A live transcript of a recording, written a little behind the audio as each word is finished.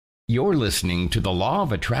You're listening to the Law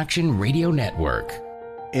of Attraction Radio Network.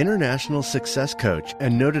 International success coach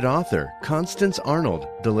and noted author Constance Arnold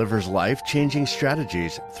delivers life-changing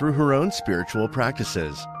strategies through her own spiritual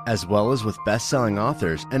practices, as well as with best-selling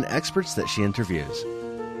authors and experts that she interviews.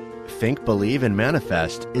 Think, Believe, and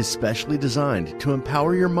Manifest is specially designed to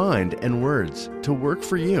empower your mind and words to work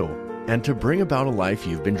for you and to bring about a life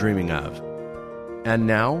you've been dreaming of. And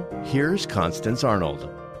now, here's Constance Arnold.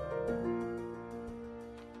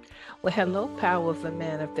 Well, hello, Power of a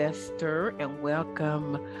Manifestor, and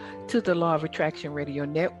welcome to the Law of Attraction Radio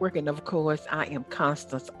Network. And of course, I am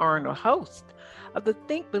Constance Arnold, host of the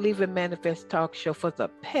Think, Believe, and Manifest talk show for the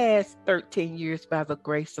past 13 years by the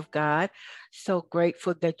grace of God. So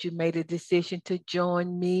grateful that you made a decision to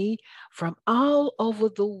join me from all over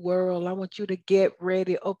the world. I want you to get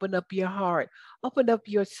ready, open up your heart, open up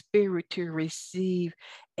your spirit to receive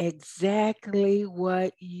exactly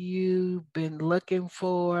what you've been looking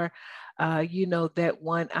for. That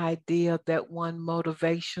one idea, that one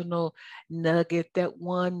motivational nugget, that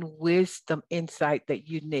one wisdom insight that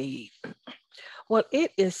you need. Well,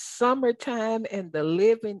 it is summertime and the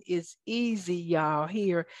living is easy, y'all,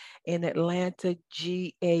 here in Atlanta,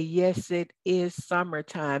 GA. Yes, it is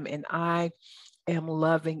summertime and I am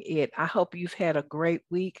loving it. I hope you've had a great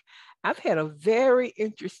week. I've had a very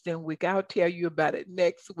interesting week. I'll tell you about it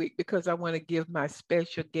next week because I want to give my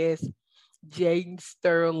special guest, Jaden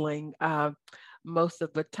Sterling, most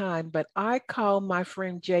of the time. But I call my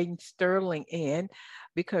friend Jaden Sterling in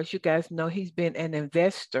because you guys know he's been an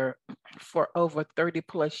investor for over 30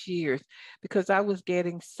 plus years, because I was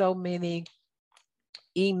getting so many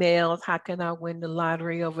emails. How can I win the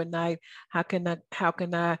lottery overnight? How can I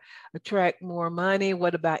attract more money?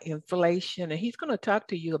 What about inflation? And he's going to talk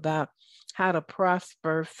to you about how to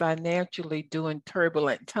prosper financially during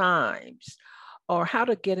turbulent times, or how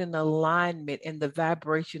to get in alignment in the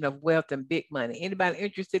vibration of wealth and big money. Anybody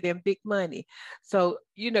interested in big money? So,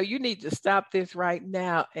 you need to stop this right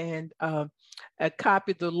now and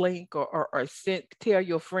copy the link or tell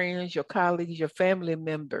your friends, your colleagues, your family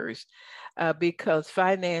members, because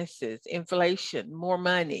finances, inflation, more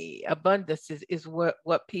money, abundance is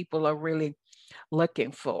what people are really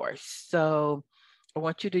looking for. So I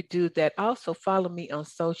want you to do that. Also follow me on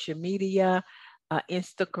social media.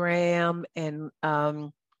 Instagram and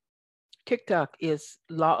TikTok is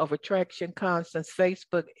Law of Attraction Constance.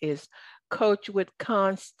 Facebook is Coach with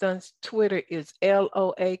Constance. Twitter is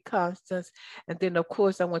LOA Constance. And then, of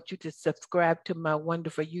course, I want you to subscribe to my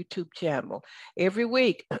wonderful YouTube channel. Every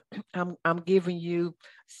week, I'm giving you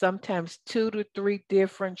sometimes 2 to 3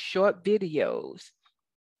 different short videos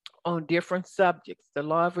on different subjects: the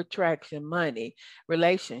law of attraction, money,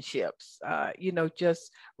 relationships,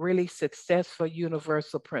 just really successful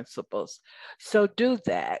universal principles. So do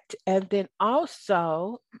that. And then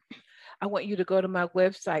also, I want you to go to my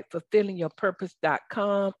website,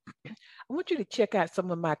 fulfillingyourpurpose.com. I want you to check out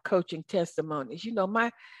some of my coaching testimonies.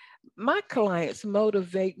 My clients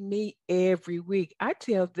motivate me every week. I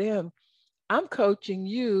tell them, I'm coaching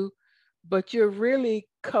you, but you're really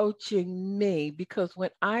coaching me, because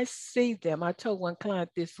when I see them, I told one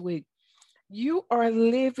client this week, you are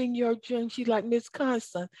living your dream. She's like, Miss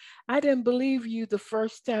Constance, I didn't believe you the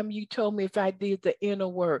first time you told me if I did the inner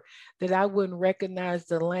work that I wouldn't recognize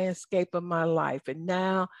the landscape of my life. And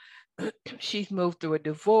now she's moved through a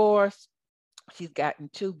divorce. She's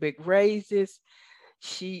gotten 2 big raises.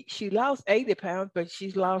 She lost 80 pounds, but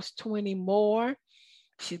she's lost 20 more.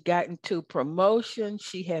 She's gotten 2 promotions.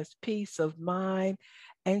 She has peace of mind.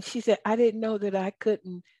 And she said, I didn't know that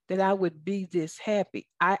I would be this happy.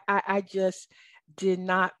 I just did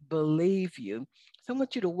not believe you. So I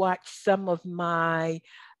want you to watch some of my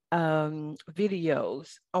videos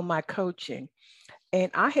on my coaching.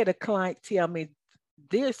 And I had a client tell me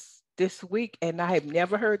this week, and I have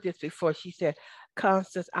never heard this before. She said,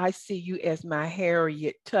 Constance, I see you as my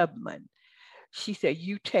Harriet Tubman. She said,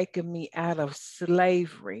 you taken me out of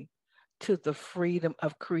slavery to the freedom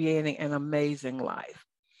of creating an amazing life.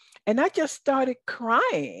 And I just started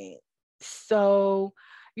crying. So,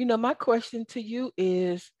 my question to you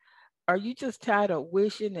is, are you just tired of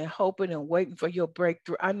wishing and hoping and waiting for your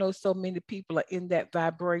breakthrough? I know so many people are in that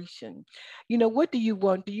vibration. What do you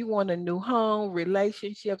want? Do you want a new home,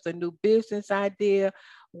 relationships, a new business idea,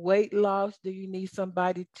 weight loss? Do you need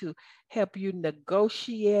somebody to help you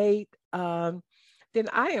negotiate? Then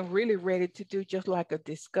I am really ready to do just like a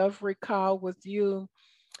discovery call with you.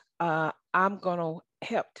 I'm going to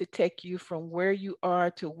help to take you from where you are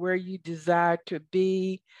to where you desire to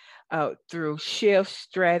be through shifts,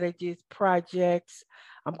 strategies, projects.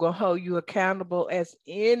 I'm going to hold you accountable as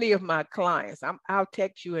any of my clients. I'll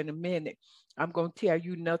text you in a minute. I'm going to tell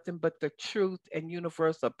you nothing but the truth and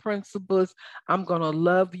universal principles. I'm going to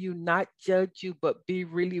love you, not judge you, but be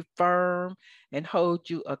really firm and hold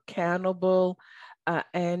you accountable.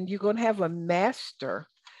 And you're going to have a master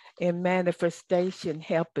in manifestation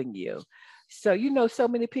helping you. So, so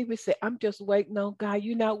many people say, I'm just waiting on God.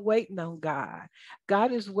 You're not waiting on God.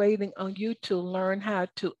 God is waiting on you to learn how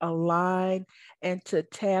to align and to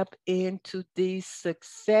tap into these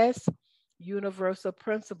success universal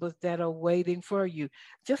principles that are waiting for you.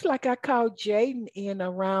 Just like I called Jaden in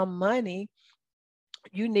around money,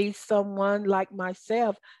 you need someone like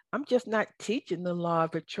myself. I'm just not teaching the law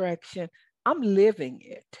of attraction, I'm living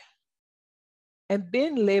it and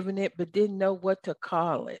been living it, but didn't know what to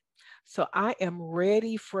call it. So I am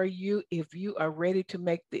ready for you if you are ready to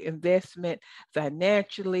make the investment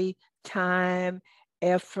financially, time,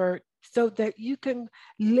 effort, so that you can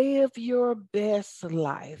live your best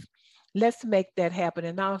life. Let's make that happen.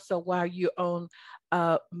 And also, while you're on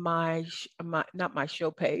my not my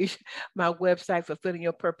show page, my website,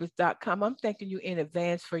 fulfillingyourpurpose.com, I'm thanking you in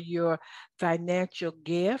advance for your financial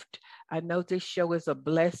gift. I know this show is a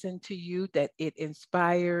blessing to you, that it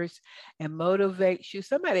inspires and motivates you.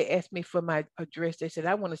 Somebody asked me for my address. They said,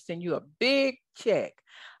 I want to send you a big check.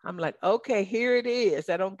 I'm like, okay, here it is.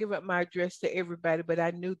 I don't give up my address to everybody, but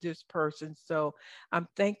I knew this person. So I'm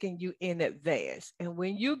thanking you in advance. And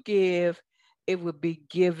when you give, it will be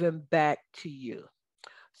given back to you.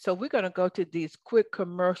 So we're going to go to these quick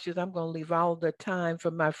commercials. I'm going to leave all the time for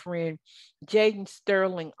my friend Jaden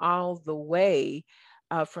Sterling all the way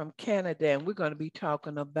from Canada. And we're going to be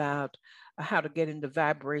talking about how to get into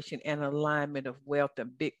vibration and alignment of wealth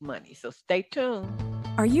and big money. So stay tuned.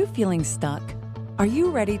 Are you feeling stuck? Are you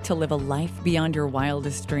ready to live a life beyond your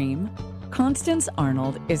wildest dream? Constance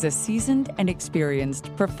Arnold is a seasoned and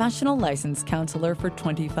experienced professional licensed counselor for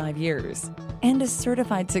 25 years and a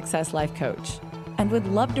certified success life coach, and would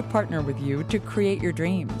love to partner with you to create your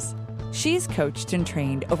dreams. She's coached and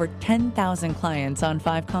trained over 10,000 clients on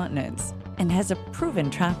 5 continents and has a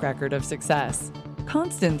proven track record of success.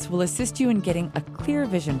 Constance will assist you in getting a clear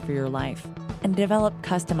vision for your life and develop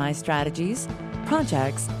customized strategies,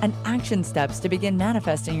 projects, and action steps to begin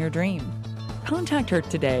manifesting your dream. Contact her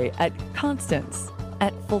today at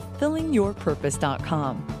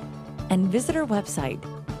Constance@fulfillingyourpurpose.com and visit her website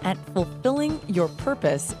at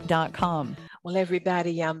fulfillingyourpurpose.com. Well,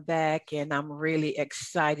 everybody, I'm back and I'm really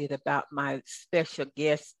excited about my special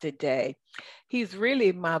guest today. He's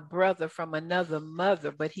really my brother from another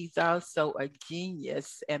mother, but he's also a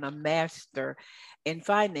genius and a master in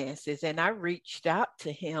finances. And I reached out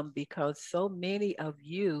to him because so many of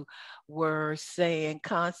you were saying,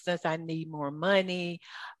 Constance, I need more money.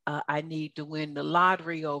 I need to win the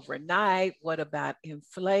lottery overnight. What about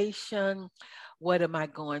inflation? What am I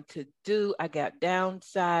going to do? I got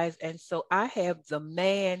downsized. And so I have the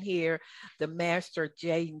man here, the master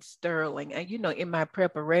Jaden Sterling. And, in my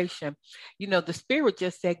preparation, the spirit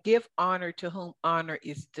just said, give honor to whom honor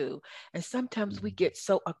is due. And sometimes we get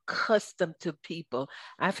so accustomed to people.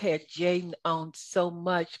 I've had Jaden on so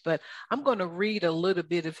much, but I'm going to read a little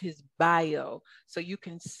bit of his bio so you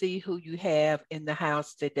can see who you have in the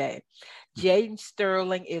house today. Jaden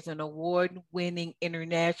Sterling is an award-winning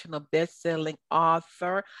international best-selling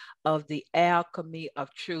author of The Alchemy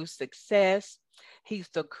of True Success. He's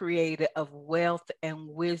the creator of Wealth and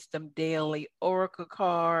Wisdom Daily Oracle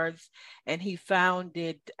Cards, and he's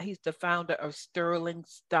the founder of Sterling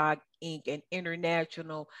Stock Inc., an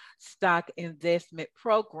international stock investment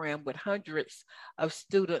program with hundreds of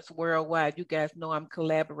students worldwide. You guys know I'm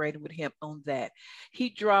collaborating with him on that. He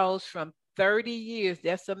draws from 30 years.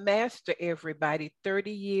 That's a master, everybody.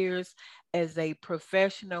 30 years as a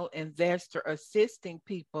professional investor, assisting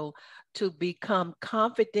people to become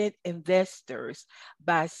confident investors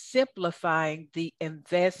by simplifying the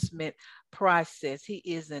investment process. He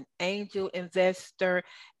is an angel investor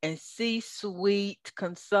and C-suite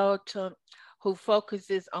consultant who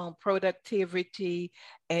focuses on productivity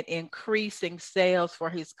and increasing sales for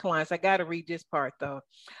his clients. I got to read this part though.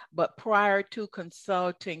 But prior to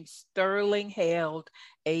consulting, Sterling held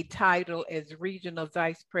a title as Regional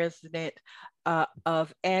Vice President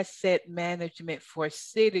of Asset Management for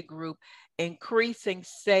Citigroup, increasing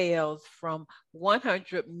sales from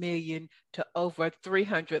 100 million to over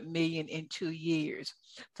 300 million in 2 years.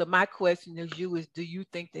 So my question to you is, do you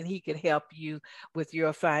think that he could help you with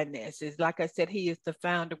your finances? Like I said, he is the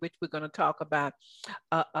founder, which we're going to talk about,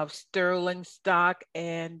 of Sterling Stock,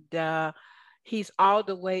 and he's all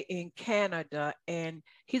the way in Canada, and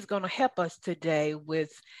he's going to help us today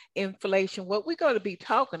with inflation. What we're going to be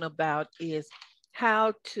talking about is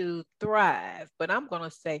how to thrive, but I'm going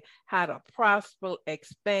to say how to prosper,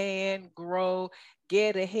 expand, grow,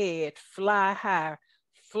 get ahead, fly high,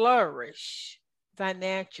 flourish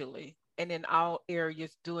financially and in all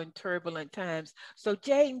areas during turbulent times. So,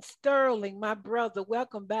 Jaden Sterling, my brother,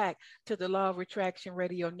 welcome back to the Law of Attraction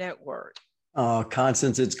Radio Network. Oh,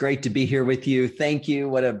 Constance, it's great to be here with you. Thank you.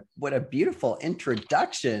 What a beautiful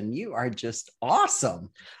introduction. You are just awesome.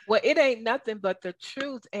 Well, it ain't nothing but the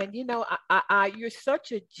truth. And you know, you're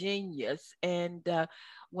such a genius. And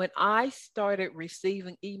when I started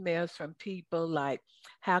receiving emails from people like,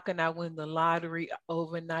 "How can I win the lottery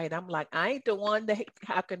overnight?" I'm like, I ain't the one that.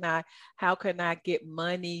 How can I get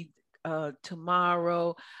money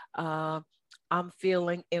tomorrow? I'm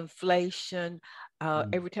feeling inflation.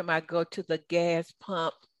 Every time I go to the gas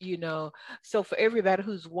pump, you know. So for everybody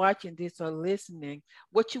who's watching this or listening,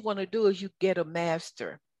 what you want to do is you get a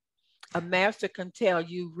master. A master can tell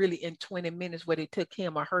you really in 20 minutes what it took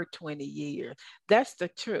him or her 20 years. That's the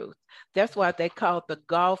truth. That's why they call the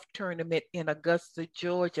golf tournament in Augusta,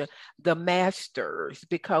 Georgia, the Masters,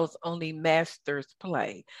 because only masters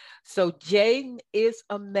play. So Jaden is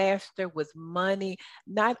a master with money,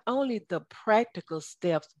 not only the practical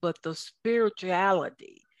steps, but the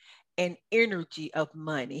spirituality and energy of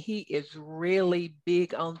money. He is really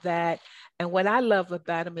big on that. And what I love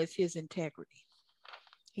about him is his integrity.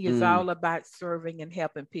 He is all about serving and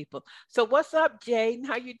helping people. So what's up, Jaden?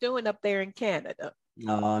 How you doing up there in Canada?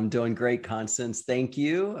 Oh, I'm doing great, Constance. Thank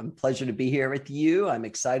you. A pleasure to be here with you. I'm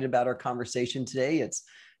excited about our conversation today. It's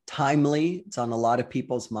timely. It's on a lot of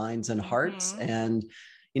people's minds and hearts. And,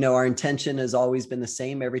 you know, our intention has always been the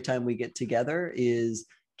same every time we get together is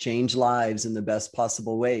change lives in the best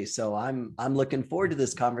possible way. So I'm looking forward to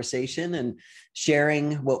this conversation and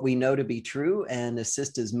sharing what we know to be true and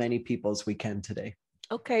assist as many people as we can today.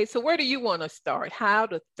 Okay, so where do you want to start? How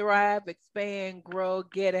to thrive, expand, grow,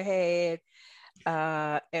 get ahead,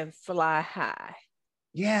 and fly high?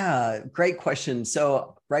 Yeah, great question.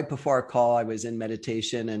 So right before our call, I was in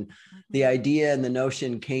meditation and the idea and the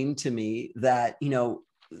notion came to me that, you know,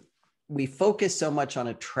 we focus so much on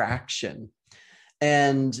attraction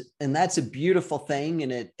and that's a beautiful thing.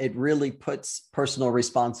 And it really puts personal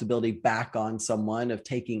responsibility back on someone of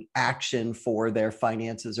taking action for their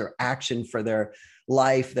finances or action for their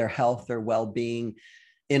life, their health, their well-being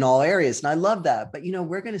in all areas. And I love that. But, you know,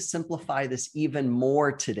 we're going to simplify this even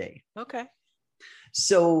more today. Okay.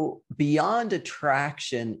 So beyond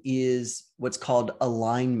attraction is what's called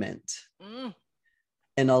alignment.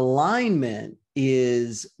 And alignment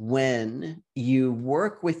is when you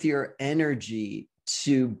work with your energy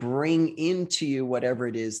to bring into you whatever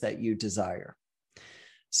it is that you desire.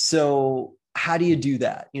 So how do you do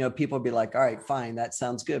that? You know, people will be like, all right, fine, that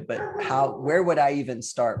sounds good. But where would I even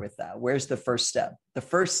start with that? Where's the first step? The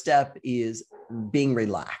first step is being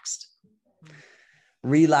relaxed.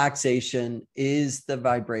 Relaxation is the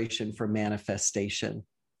vibration for manifestation.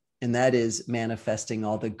 And that is manifesting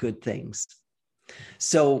all the good things.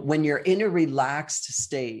 So when you're in a relaxed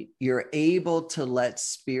state, you're able to let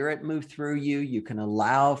spirit move through you. You can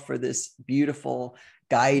allow for this beautiful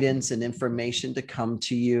guidance and information to come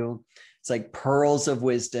to you. It's like pearls of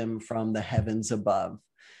wisdom from the heavens above.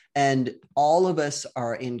 And all of us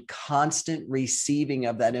are in constant receiving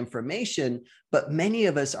of that information, but many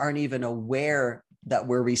of us aren't even aware that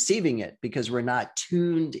we're receiving it because we're not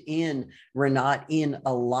tuned in. We're not in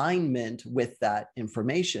alignment with that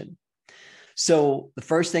information. So the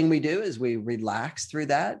first thing we do is we relax through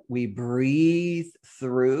that. We breathe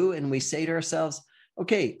through and we say to ourselves,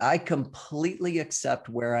 okay, I completely accept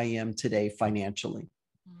where I am today financially.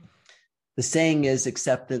 The saying is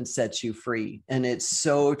acceptance sets you free. And it's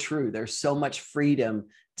so true. There's so much freedom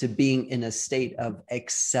to being in a state of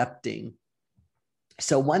accepting.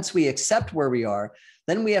 So once we accept where we are,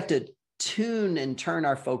 then we have to tune and turn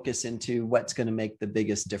our focus into what's going to make the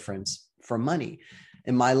biggest difference for money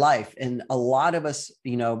in my life. And a lot of us,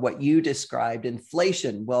 you know, what you described,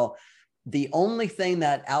 inflation. Well, the only thing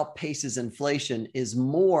that outpaces inflation is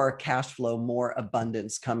more cash flow, more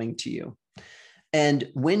abundance coming to you. And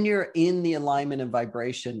when you're in the alignment and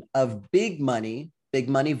vibration of big money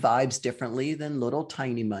vibes differently than little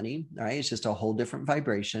tiny money. All right. It's just a whole different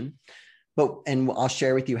vibration. And I'll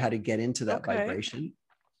share with you how to get into that vibration.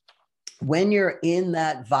 When you're in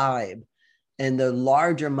that vibe and the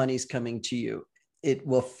larger money's coming to you, it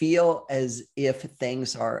will feel as if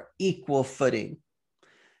things are equal footing.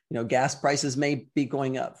 You know, gas prices may be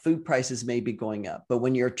going up, food prices may be going up, but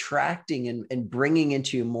when you're attracting and bringing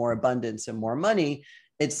into you more abundance and more money,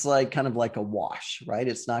 it's like kind of like a wash, right?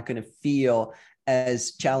 It's not going to feel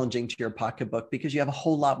as challenging to your pocketbook because you have a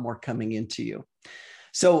whole lot more coming into you.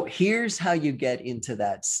 So here's how you get into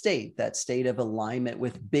that state of alignment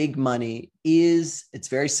with big money. It's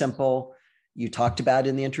very simple. You talked about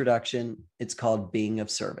in the introduction. It's called being of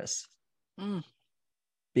service.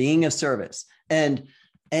 Being of service. And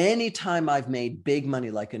anytime I've made big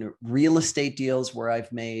money, like in real estate deals where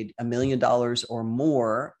I've made $1 million or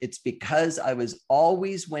more, it's because I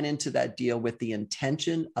always went into that deal with the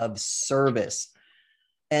intention of service.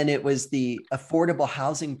 And it was the affordable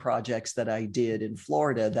housing projects that I did in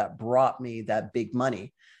Florida that brought me that big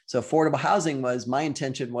money. So affordable housing my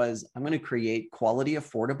intention was, I'm going to create quality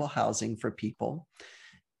affordable housing for people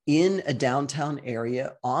in a downtown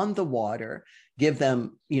area on the water, give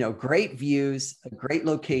them, great views, a great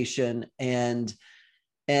location, and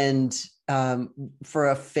for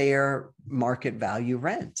a fair market value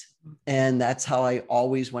rent. And that's how I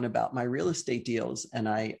always went about my real estate deals. And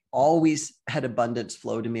I always had abundance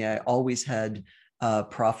flow to me. I always had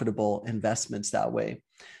profitable investments that way.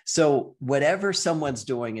 So whatever someone's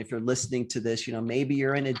doing, if you're listening to this, maybe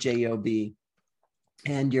you're in a job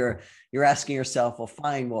and you're asking yourself, well,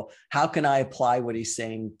 fine, well, how can I apply what he's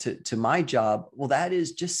saying to my job? Well, that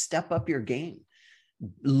is just step up your game.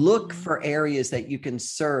 Look for areas that you can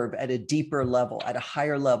serve at a deeper level, at a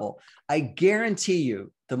higher level. I guarantee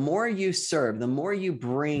you, the more you serve, the more you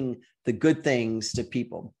bring the good things to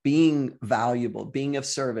people, being valuable, being of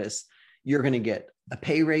service, you're going to get a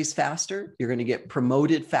pay raise faster. You're going to get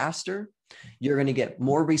promoted faster. You're going to get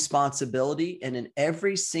more responsibility. And in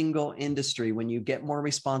every single industry, when you get more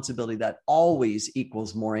responsibility, that always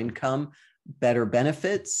equals more income, better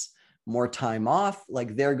benefits, more time off.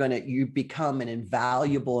 Like you become an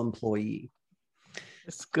invaluable employee.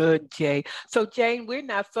 It's good, Jay. So, Jane, we're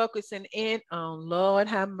not focusing in on, Lord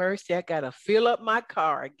have mercy, I got to fill up my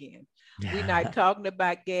car again. We're not talking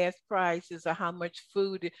about gas prices or how much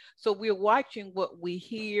food. So we're watching what we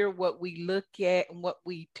hear, what we look at, and what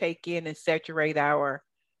we take in and saturate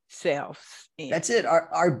ourselves in. That's it.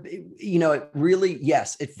 It really,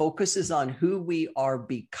 yes, it focuses on who we are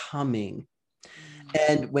becoming.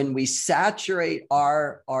 And when we saturate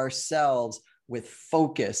ourselves with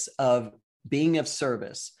focus of being of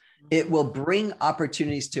service, it will bring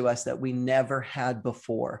opportunities to us that we never had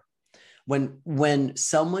before. When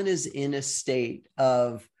someone is in a state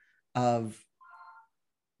of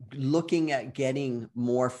looking at getting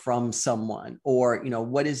more from someone, or,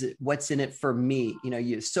 what's in it for me?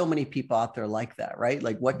 So many people out there like that, right?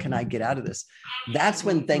 Like, what can I get out of this? That's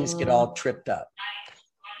when things get all tripped up.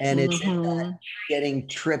 And it's in that getting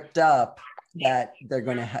tripped up that they're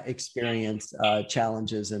going to experience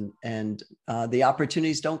challenges, and the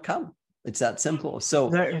opportunities don't come. It's that simple. So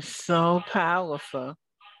that is so powerful.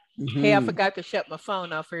 Hey, I forgot to shut my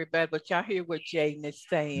phone off, everybody, but y'all hear what Jaden is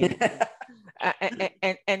saying.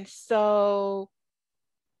 and so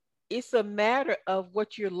it's a matter of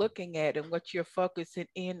what you're looking at and what you're focusing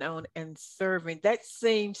in on and serving. That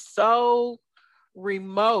seems so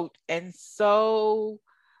remote, and so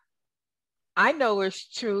I know it's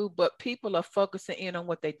true, but people are focusing in on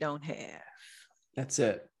what they don't have. That's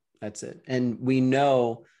it. And we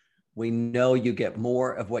know you get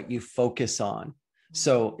more of what you focus on.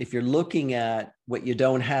 So if you're looking at what you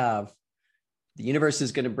don't have, the universe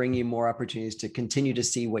is going to bring you more opportunities to continue to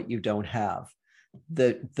see what you don't have.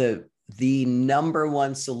 The number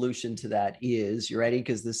one solution to that is, you ready?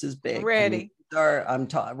 Because this is big. Ready.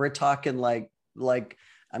 We're talking like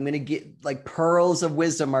I'm going to get like pearls of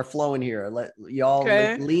wisdom are flowing here. Let y'all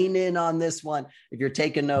lean in on this one. If you're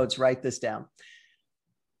taking notes, write this down.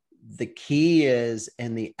 The key is,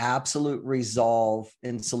 and the absolute resolve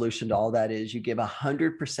and solution to all that is, you give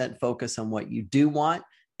 100% focus on what you do want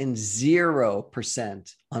and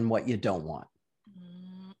 0% on what you don't want.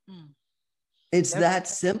 It's that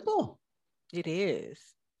simple. It is.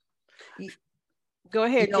 Go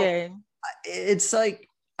ahead, Jen. It's like,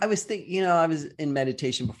 I was thinking, I was in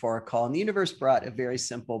meditation before our call, and the universe brought a very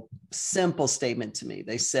simple statement to me.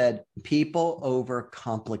 They said, people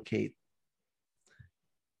overcomplicate.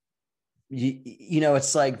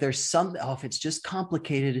 It's like there's some, if it's just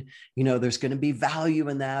complicated, there's going to be value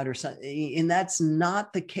in that or something. And that's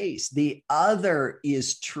not the case. The other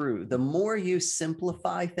is true. The more you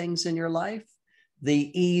simplify things in your life, the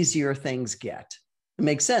easier things get. It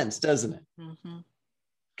makes sense, doesn't it?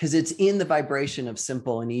 Because it's in the vibration of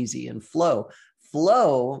simple and easy and flow.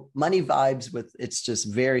 Money vibes with, it's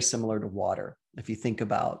just very similar to water. If you think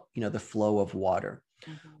about, the flow of water.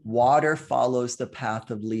 Water follows the path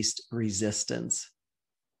of least resistance.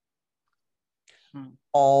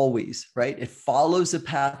 Always, right? It follows the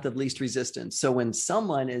path of least resistance. So when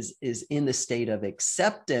someone is in the state of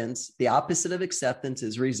acceptance, the opposite of acceptance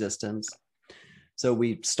is resistance. So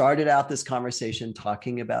we started out this conversation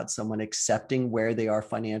talking about someone accepting where they are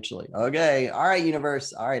financially. Okay. All right,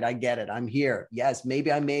 universe. All right. I get it. I'm here. Yes.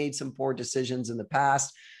 Maybe I made some poor decisions in the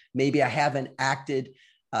past. Maybe I haven't acted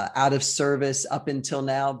out of service up until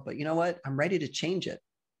now, but you know what? I'm ready to change it.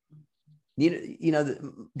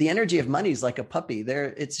 The energy of money is like a puppy.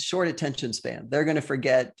 It's a short attention span. They're going to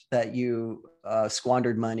forget that you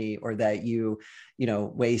squandered money or that you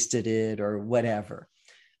wasted it or whatever.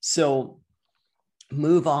 So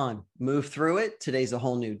move on, move through it. Today's a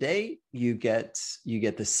whole new day. You get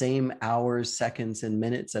the same hours, seconds, and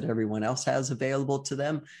minutes that everyone else has available to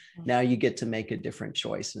them. Now you get to make a different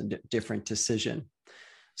choice and a different decision.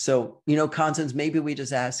 So, Constance, maybe we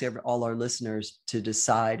just ask all our listeners to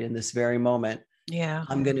decide in this very moment,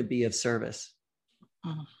 I'm going to be of service.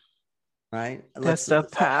 Right? That's the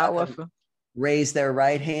powerful. Raise their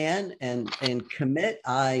right hand and commit.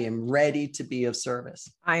 I am ready to be of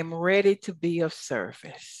service. I am ready to be of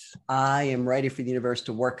service. I am ready for the universe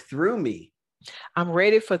to work through me. I'm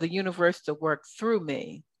ready for the universe to work through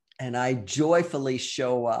me. And I joyfully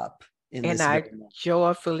show up in this moment. And I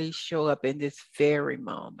joyfully show up in this very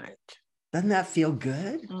moment. Doesn't that feel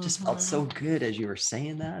good? Just felt so good as you were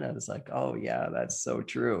saying that. I was like, oh yeah, that's so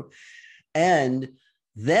true. And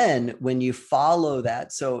then when you follow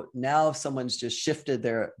that, so now if someone's just shifted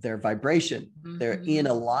their vibration, they're in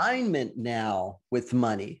alignment now with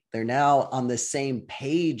money. They're now on the same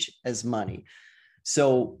page as money.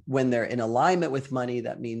 So when they're in alignment with money,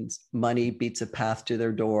 that means money beats a path to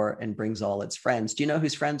their door and brings all its friends. Do you know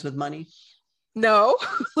who's friends with money? No.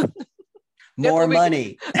 More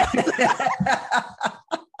money.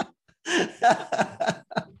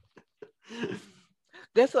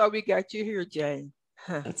 That's why we got you here, Jane.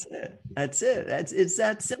 That's it. It's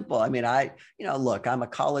that simple. I mean, look, I'm a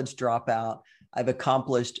college dropout. I've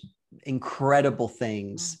accomplished incredible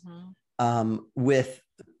things with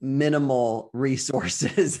minimal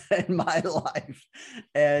resources in my life.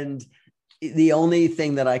 And the only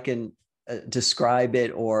thing that I can describe it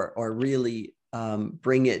or really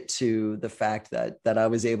bring it to the fact that I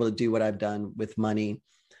was able to do what I've done with money.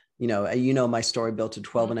 My story, built a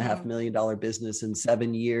 $12.5 million business in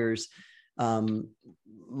 7 years.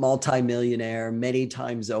 Multi-millionaire many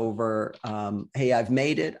times over. Hey, I've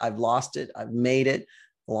made it. I've lost it. I've made it,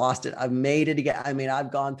 lost it. I've made it again. I mean, I've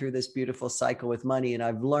gone through this beautiful cycle with money, and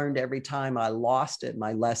I've learned every time I lost it,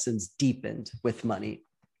 my lessons deepened with money.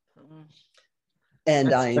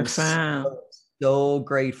 And I am so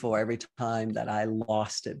grateful every time that I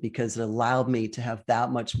lost it, because it allowed me to have that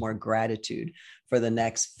much more gratitude for the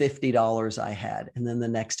next $50 I had, and then the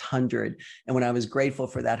next 100. And when I was grateful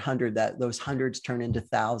for that 100, those hundreds turn into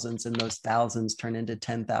thousands, and those thousands turn into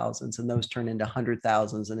 10,000s, and those turn into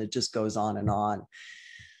 100,000s, and it just goes on and on.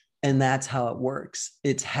 And that's how it works.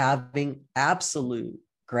 It's having absolute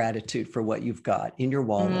gratitude for what you've got in your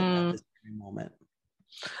wallet at this very moment.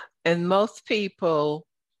 And most people,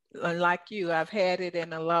 like you, I've had it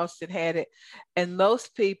and I lost it, had it. And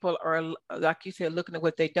most people are, like you said, looking at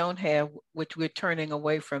what they don't have, which we're turning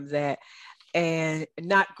away from that, and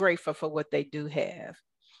not grateful for what they do have.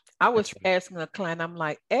 I was asking a client, I'm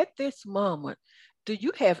like, at this moment, do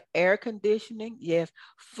you have air conditioning? Yes.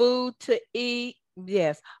 Food to eat?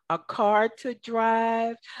 Yes. A car to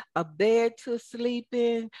drive? A bed to sleep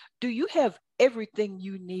in? Do you have everything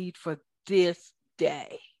you need for this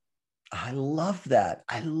day? I love that.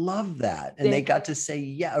 And they got to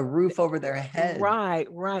say, a roof over their head. Right.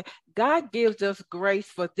 God gives us grace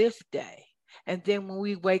for this day. And then when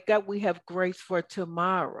we wake up, we have grace for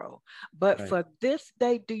tomorrow. But for this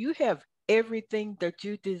day, do you have everything that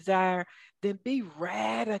you desire? Then be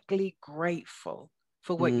radically grateful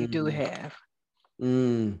for what you do have.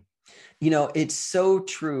 It's so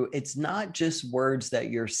true. It's not just words that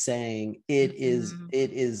you're saying. It is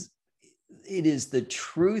the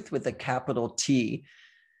truth with a capital T,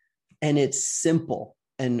 and it's simple.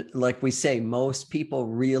 And like we say, most people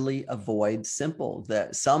really avoid simple.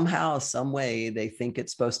 That somehow, some way, they think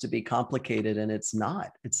it's supposed to be complicated, and it's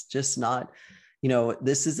not. It's just not.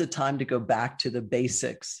 This is a time to go back to the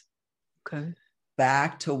basics. Okay.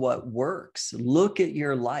 Back to what works. Look at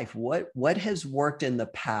your life. What has worked in the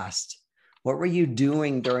past? What were you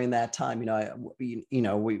doing during that time?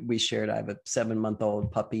 We shared, I have a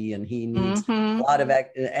 7-month-old puppy, and he needs a lot of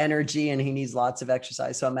energy, and he needs lots of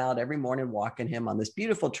exercise. So I'm out every morning walking him on this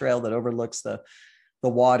beautiful trail that overlooks the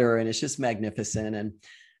water, and it's just magnificent.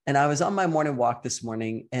 And I was on my morning walk this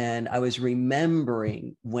morning, and I was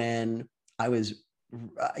remembering when I was,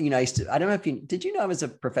 I don't know if did you know I was a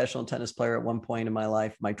professional tennis player at one point in my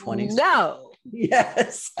life, my 20s? No.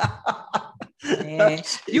 Yes. Man,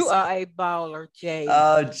 you are a baller, Jay.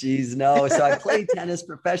 Oh, geez, no. So I played tennis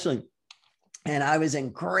professionally and I was in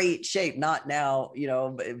great shape. Not now,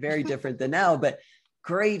 very different than now, but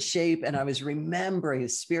great shape. And I was remembering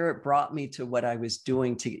his spirit brought me to what I was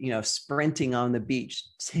doing to, sprinting on the beach,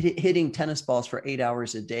 hitting tennis balls for 8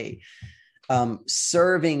 hours a day,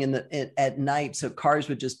 serving at night. So cars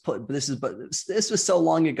would just this was so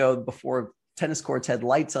long ago, before tennis courts had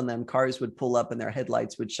lights on them. Cars would pull up and their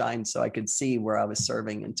headlights would shine so I could see where I was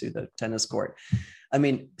serving into the tennis court. I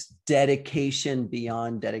mean, dedication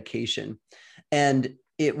beyond dedication. And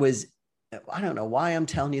it was, I don't know why I'm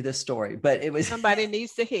telling you this story, but it was somebody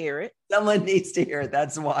needs to hear it. Someone needs to hear it.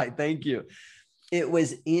 That's why. Thank you. It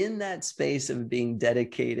was in that space of being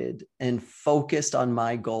dedicated and focused on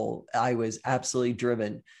my goal. I was absolutely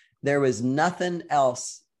driven. There was nothing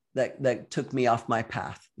else that took me off my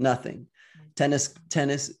path. Nothing.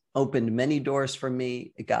 Tennis opened many doors for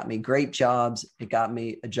me. It got me great jobs. It got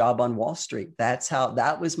me a job on Wall Street.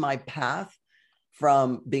 That was my path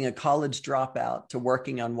from being a college dropout to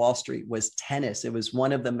working on Wall Street, was tennis. It was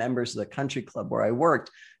one of the members of the country club where I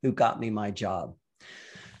worked who got me my job.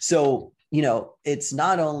 So, it's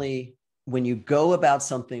not only when you go about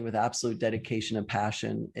something with absolute dedication and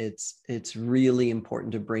passion, it's really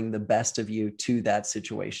important to bring the best of you to that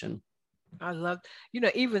situation. I love,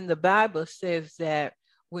 even the Bible says that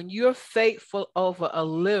when you're faithful over a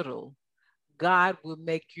little, God will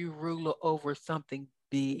make you ruler over something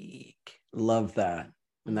big. Love that.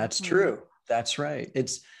 And that's true. That's right.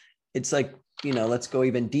 It's like, let's go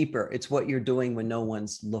even deeper. It's what you're doing when no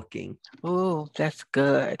one's looking. Oh, that's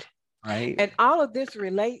good. Right. And all of this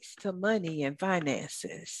relates to money and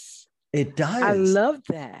finances. It does. I love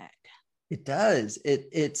that. It does. It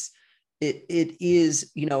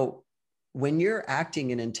is, when you're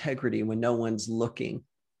acting in integrity, when no one's looking,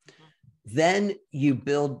 then you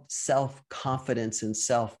build self-confidence and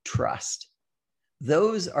self-trust.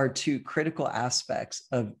 Those are two critical aspects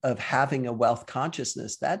of having a wealth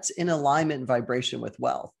consciousness. That's in alignment and vibration with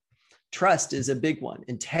wealth. Trust is a big one.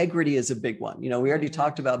 Integrity is a big one. We already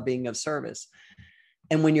talked about being of service.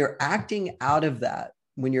 And when you're acting out of that,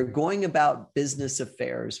 when you're going about business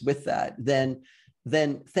affairs with that, then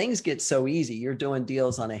things get so easy. You're doing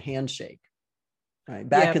deals on a handshake, right?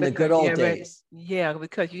 Back in the good old days. Yeah,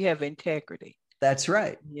 because you have integrity. That's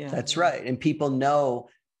right. Yeah. That's right. And people know,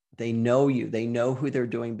 they know you, they know who they're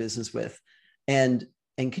doing business with. And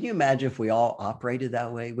can you imagine if we all operated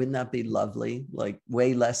that way? Wouldn't that be lovely? Like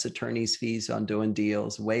way less attorney's fees on doing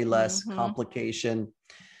deals, way less complication.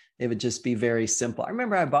 It would just be very simple. I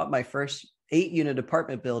remember I bought my first 8-unit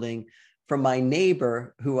apartment building from my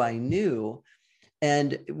neighbor who I knew,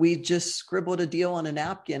 and we just scribbled a deal on a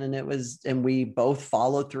napkin, and we both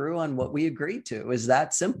followed through on what we agreed to. It was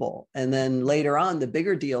that simple. And then later on, the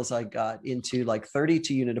bigger deals I got into, like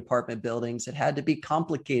 32-unit apartment buildings, it had to be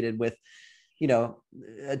complicated with,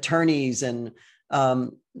 attorneys and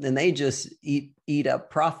they just eat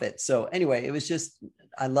up profit. So anyway, it was just,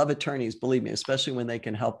 I love attorneys, believe me, especially when they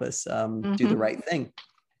can help us do the right thing.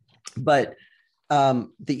 But the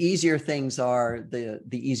easier things are, the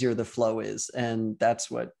easier the flow is. And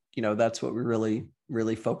that's what we really,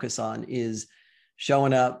 really focus on, is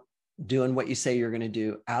showing up, doing what you say you're going to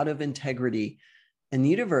do out of integrity. In the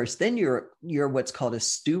universe, then you're what's called a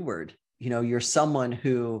steward. You're someone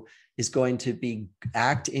who is going to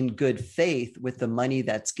act in good faith with the money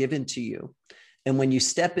that's given to you. And when you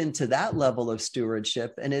step into that level of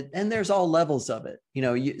stewardship, and there's all levels of it,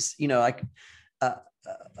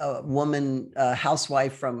 a woman, a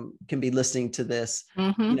housewife can be listening to this,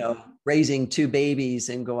 raising 2 babies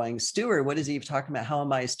and going, steward, what is he talking about? How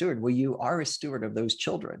am I a steward? Well, you are a steward of those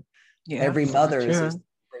children. Yeah, every mother is a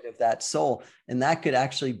steward of that soul. And that could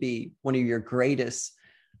actually be one of your greatest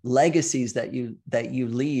legacies that you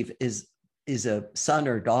leave, is a son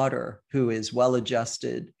or daughter who is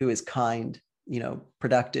well-adjusted, who is kind,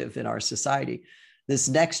 productive in our society. This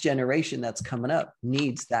next generation that's coming up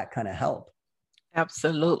needs that kind of help.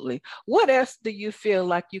 Absolutely. What else do you feel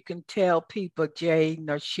like you can tell people, Jaden,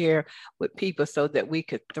 or share with people so that we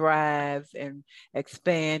could thrive and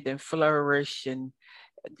expand and flourish and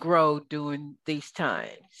grow during these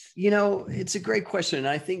times? It's a great question. And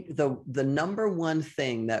I think the number one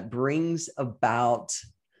thing that brings about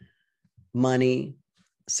money,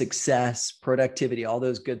 success, productivity, all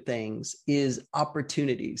those good things, is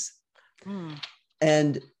opportunities.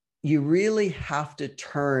 And you really have to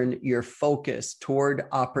turn your focus toward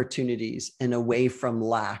opportunities and away from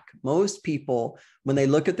lack. Most people, when they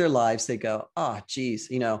look at their lives, they go, oh, geez,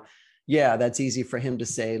 yeah, that's easy for him to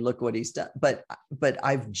say, look what he's done. But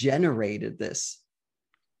I've generated this.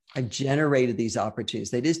 I generated these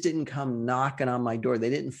opportunities. They just didn't come knocking on my door. They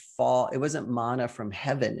didn't fall. It wasn't manna from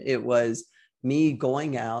heaven. It was me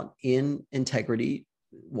going out in integrity,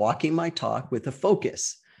 walking my talk with a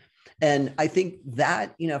focus. And I think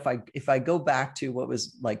that, if I go back to what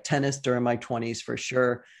was like tennis during my 20s, for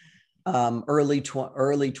sure, early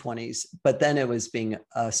 20s, but then it was being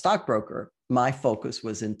a stockbroker. My focus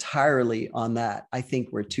was entirely on that. I think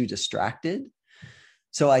we're too distracted.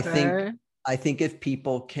 So I think if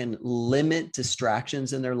people can limit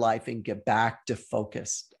distractions in their life and get back to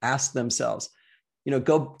focus, ask themselves,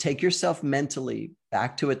 go take yourself mentally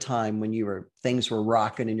back to a time when things were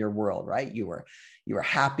rocking in your world, right? You were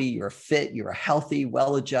happy, you were fit, you were healthy,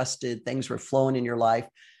 well-adjusted, things were flowing in your life.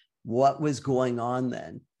 What was going on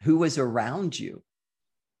then? Who was around you,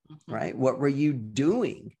 right? What were you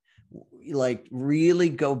doing? Like, really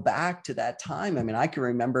go back to that time. I mean, I can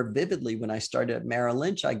remember vividly when I started at Merrill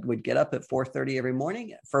Lynch, I would get up at 4:30 every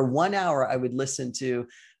morning. For 1 hour, I would listen to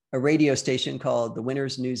a radio station called the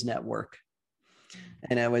Winners News Network.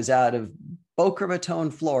 And I was out of Boca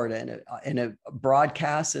Raton, Florida, in a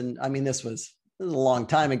broadcast. And I mean, this was a long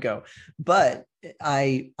time ago, but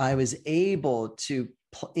I was able to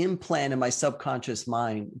implant in my subconscious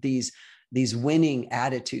mind these winning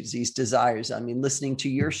attitudes, these desires. I mean, listening to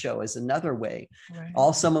your show is another way. Right.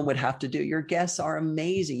 All someone would have to do. Your guests are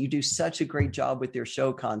amazing. You do such a great job with your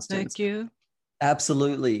show, Constance. Thank you.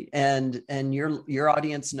 Absolutely. And your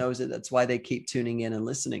audience knows it. That's why they keep tuning in and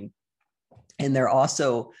listening. And they're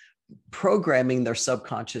also programming their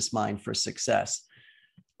subconscious mind for success.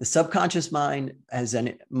 The subconscious mind, as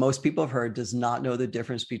most people have heard, does not know the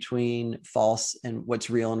difference between false and what's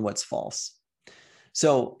real and what's false.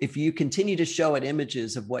 So if you continue to show it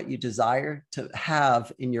images of what you desire to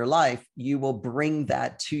have in your life, you will bring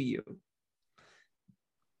that to you.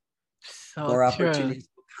 More opportunities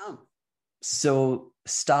will come. So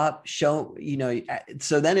so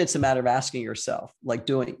then it's a matter of asking yourself, like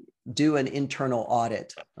do an internal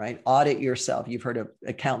audit, right? Audit yourself. You've heard of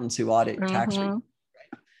accountants who audit tax returns.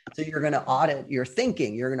 So you're going to audit your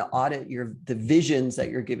thinking. You're going to audit the visions that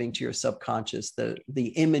you're giving to your subconscious, the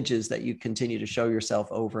images that you continue to show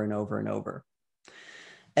yourself over and over and over.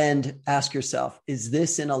 And ask yourself, is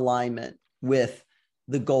this in alignment with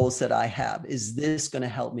the goals that I have? Is this going to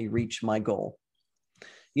help me reach my goal?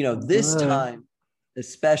 This time,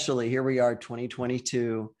 especially here we are,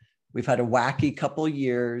 2022, we've had a wacky couple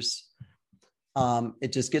years.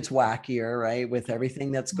 It just gets wackier, right? With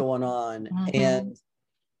everything that's going on. And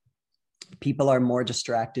people are more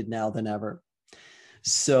distracted now than ever.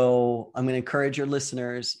 So I'm going to encourage your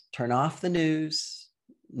listeners, turn off the news.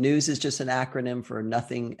 News is just an acronym for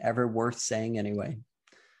nothing ever worth saying anyway,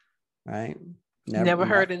 right? Never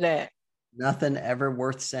heard of that. Nothing ever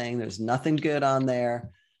worth saying. There's nothing good on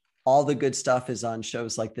there. All the good stuff is on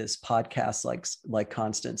shows like this, podcasts like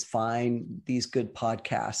Constance. Find these good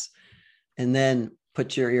podcasts and then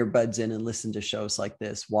put your earbuds in and listen to shows like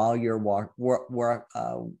this while you're working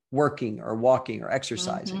or walking or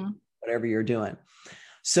exercising, whatever you're doing.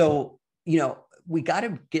 So, we got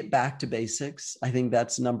to get back to basics. I think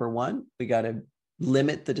that's number one. We got to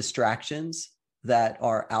limit the distractions that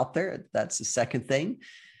are out there. That's the second thing.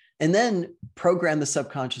 And then program the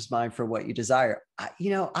subconscious mind for what you desire.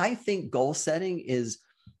 I think goal setting is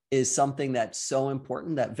something that's so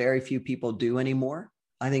important that very few people do anymore.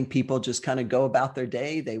 I think people just kind of go about their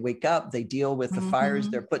day. They wake up, they deal with the fires.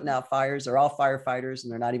 They're putting out fires. They're all firefighters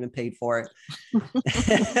and they're not even paid for it.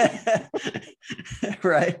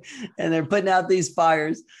 Right. And they're putting out these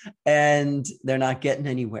fires and they're not getting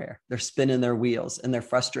anywhere. They're spinning their wheels and they're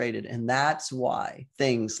frustrated. And that's why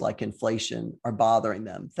things like inflation are bothering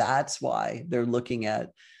them. That's why they're looking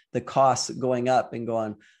at the costs going up and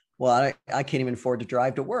going, well, I can't even afford to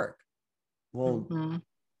drive to work. Well,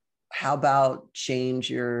 how about change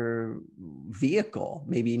your vehicle?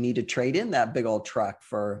 Maybe you need to trade in that big old truck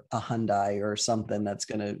for a Hyundai or something that's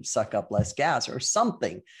going to suck up less gas or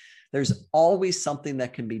something. There's always something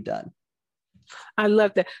that can be done. I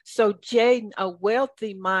love that. So Jaden, a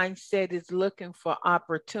wealthy mindset is looking for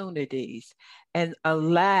opportunities and a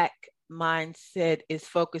lack mindset is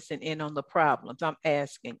focusing in on the problems. I'm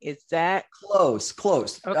asking, is that close?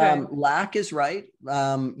 Okay. Lack is right.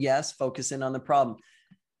 Yes. Focusing on the problem.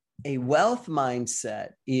 A wealth mindset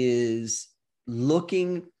is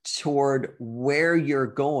looking toward where you're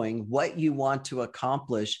going, what you want to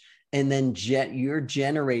accomplish, and then you're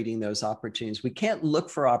generating those opportunities. We can't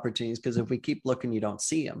look for opportunities because if we keep looking, you don't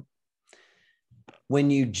see them.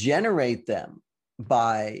 When you generate them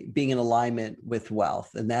by being in alignment with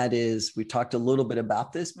wealth, and that is, we talked a little bit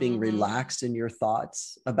about this, being relaxed in your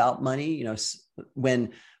thoughts about money.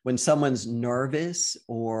 When when someone's nervous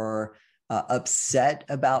or upset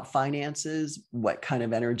about finances, what kind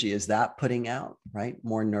of energy is that putting out, right?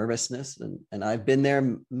 More nervousness. And I've been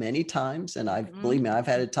there many times. And believe me, I've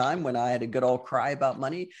had a time when I had a good old cry about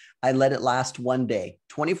money. I let it last one day,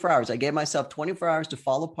 24 hours. I gave myself 24 hours to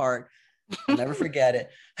fall apart. I'll never forget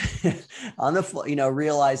it. On the floor,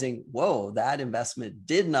 realizing, whoa, that investment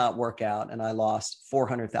did not work out. And I lost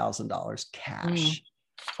 $400,000 cash.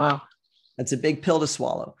 Wow. That's a big pill to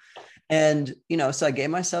swallow. And, so I gave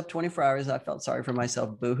myself 24 hours. I felt sorry for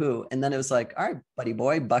myself, boohoo. And then it was like, all right, buddy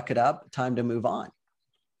boy, buck it up. Time to move on.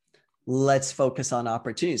 Let's focus on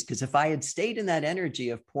opportunities. Because if I had stayed in that energy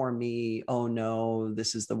of poor me, oh no,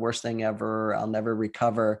 this is the worst thing ever, I'll never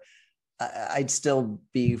recover, I'd still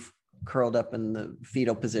be curled up in the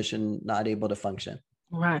fetal position, not able to function.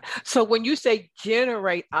 Right. So when you say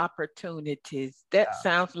generate opportunities, that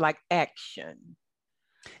sounds like action.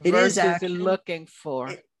 It is action. Looking for.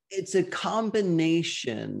 It's a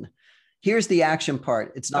combination. Here's the action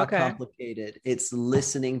part. It's not complicated. It's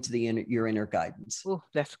listening to your inner guidance. Oh,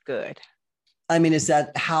 that's good. I mean,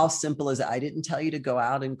 how simple is it? I didn't tell you to go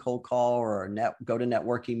out and cold call or go to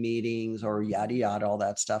networking meetings or yada, yada, all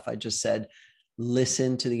that stuff. I just said,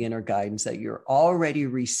 listen to the inner guidance that you're already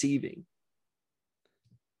receiving.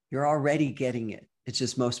 You're already getting it. It's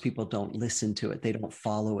just most people don't listen to it. They don't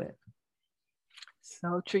follow it.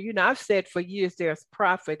 So true. I've said for years, there's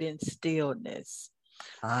profit in stillness.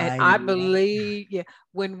 I believe,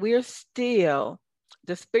 when we're still,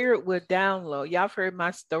 the spirit will download. Y'all have heard my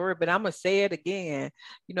story, but I'm going to say it again.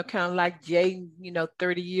 Kind of like Jaden,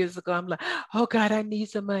 30 years ago, I'm like, oh God, I need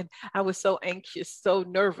some money. I was so anxious, so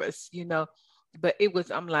nervous, but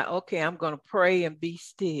I'm like, okay, I'm going to pray and be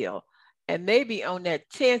still. And maybe on that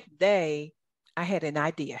 10th day, I had an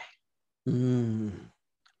idea.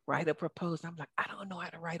 Write a proposal. I'm like, I don't know how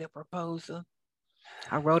to write a proposal.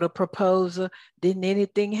 I wrote a proposal. Didn't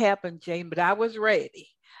anything happen, Jane, but I was ready.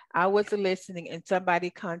 I was listening, and somebody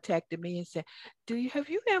contacted me and said, have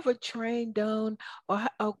you ever trained on,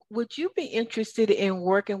 or would you be interested in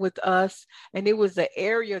working with us? And it was an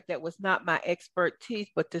area that was not my expertise,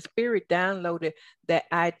 but the spirit downloaded that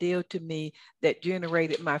idea to me that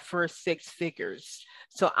generated my first 6 figures.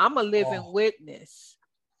 So I'm a living witness.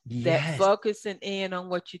 That focusing in on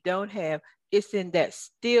what you don't have, it's in that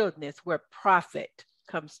stillness where profit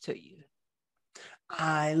comes to you.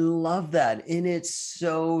 I love that. And it's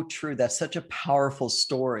so true. That's such a powerful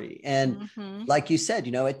story. And like you said,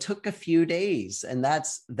 it took a few days. And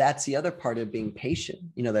that's the other part of being patient,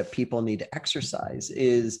 that people need to exercise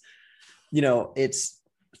is, it's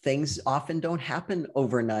things often don't happen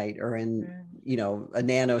overnight or in, a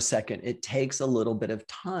nanosecond. It takes a little bit of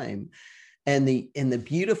time. And the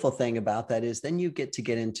beautiful thing about that is then you get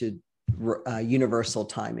into universal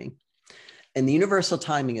timing. And the universal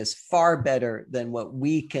timing is far better than what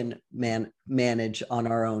we can manage on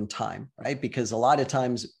our own time, right? Because a lot of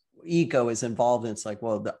times ego is involved and it's like,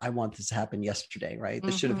 well, I want this to happen yesterday, right?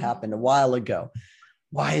 This should have happened a while ago.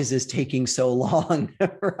 Why is this taking so long,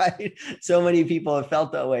 right? So many people have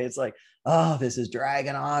felt that way. It's like, oh, this is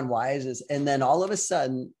dragging on. Why is this? And then all of a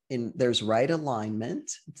sudden there's right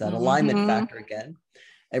alignment. It's that alignment factor again,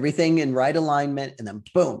 everything in right alignment. And then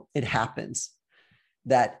boom, it happens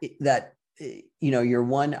that you're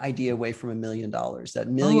one idea away from $1 million. That $1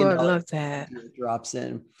 million I love that. Drops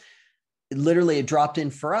in. Literally, it dropped in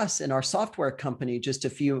for us in our software company just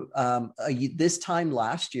this time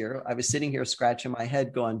last year. I was sitting here scratching my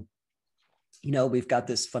head going, we've got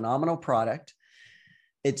this phenomenal product.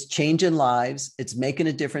 It's changing lives. It's making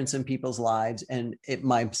a difference in people's lives. And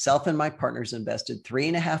myself and my partners invested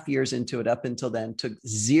 3.5 years into it up until then, took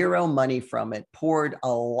zero money from it, poured a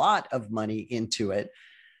lot of money into it.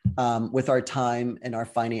 With our time and our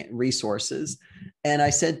finance resources. And I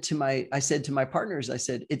said to my partners,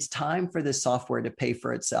 it's time for this software to pay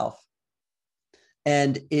for itself.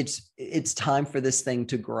 And it's time for this thing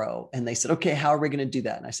to grow. And they said, okay, how are we going to do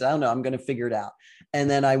that? And I said, I don't know, I'm going to figure it out. And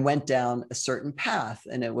then I went down a certain path,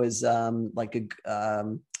 and it was like a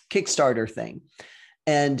Kickstarter thing.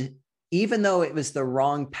 And even though it was the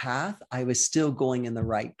wrong path, I was still going in the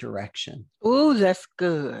right direction. Ooh, that's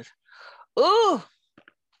good. Ooh.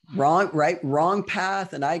 Wrong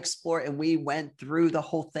path. And I explored, and we went through the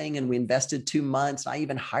whole thing, and we invested 2 months. I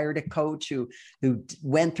even hired a coach who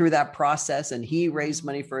went through that process, and he raised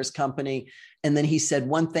money for his company. And then he said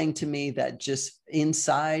one thing to me that just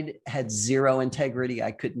inside had zero integrity.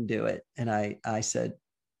 I couldn't do it. And I said,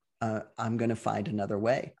 I'm going to find another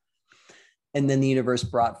way. And then the universe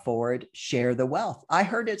brought forward, share the wealth. I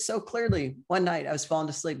heard it so clearly. One night I was falling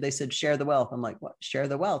asleep. They said, share the wealth. I'm like, what? Share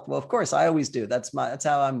the wealth? Well, of course I always do. That's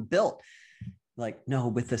how I'm built. Like, no,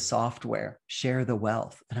 with the software, share the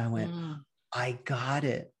wealth. And I went, I got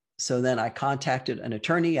it. So then I contacted an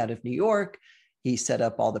attorney out of New York. He set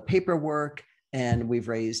up all the paperwork, and we've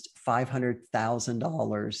raised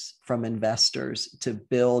 $500,000 from investors to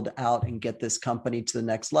build out and get this company to the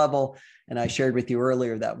next level. And I shared with you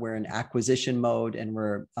earlier that we're in acquisition mode, and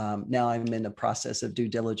we're now I'm in the process of due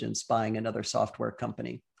diligence buying another software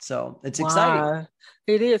company. So it's exciting.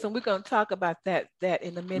 It is. And we're going to talk about that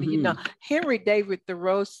in a minute. You know, Henry David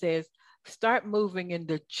Thoreau says, start moving in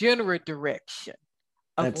the general direction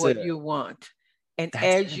of what you want. And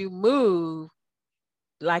as you move,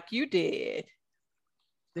 like you did,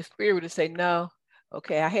 the spirit will say, no,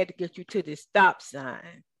 okay, I had to get you to this stop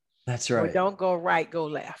sign. That's right. Or don't go right, go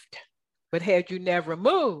left. But had you never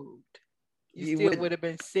moved, you still would have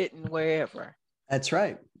been sitting wherever. That's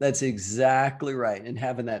right. That's exactly right. And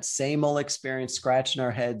having that same old experience, scratching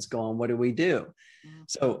our heads going, what do we do?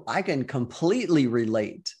 So I can completely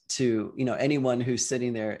relate to, you know, anyone who's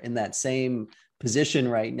sitting there in that same position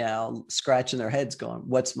right now, scratching their heads going,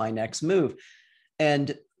 what's my next move?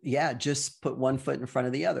 And yeah, just put one foot in front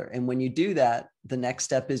of the other. And when you do that, the next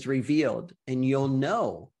step is revealed, and you'll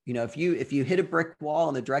know, you know, if you hit a brick wall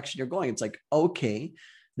in the direction you're going, it's like, okay,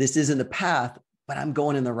 this isn't the path, but I'm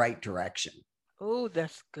going in the right direction. Oh,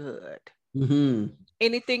 that's good.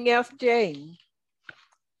 Anything else, Jane?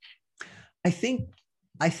 I think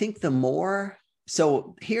the more,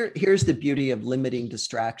 so here's the beauty of limiting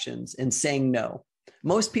distractions and saying no.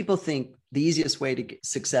 Most people think the easiest way to get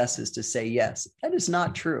success is to say yes. That is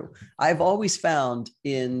not true. I've always found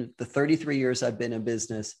in the 33 years I've been in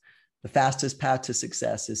business, the fastest path to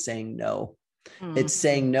success is saying no. It's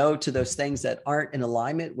saying no to those things that aren't in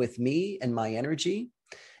alignment with me and my energy.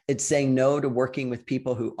 It's saying no to working with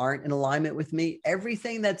people who aren't in alignment with me.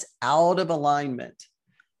 Everything that's out of alignment,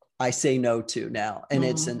 I say no to now. And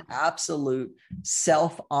it's an absolute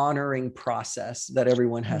self-honoring process that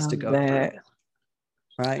everyone has to go through.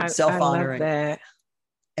 Right? Self-honoring. I love that.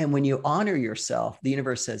 And when you honor yourself, the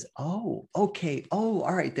universe says, oh, okay. Oh,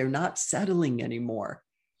 all right. They're not settling anymore.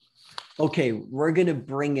 Okay. We're going to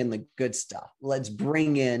bring in the good stuff. Let's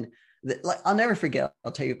bring in I'll never forget.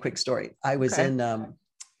 I'll tell you a quick story. I was in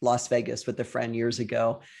Las Vegas with a friend years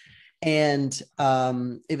ago. And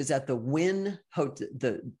it was at the Wynn Hotel.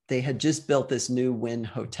 They had just built this new Wynn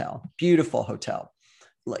Hotel, beautiful hotel,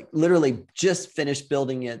 like literally just finished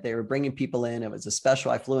building it. They were bringing people in. It was a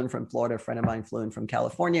special. I flew in from Florida. A friend of mine flew in from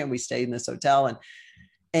California, and we stayed in this hotel.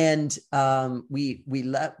 And we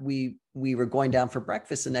were going down for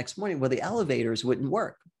breakfast the next morning. Well, the elevators wouldn't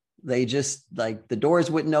work. They just like the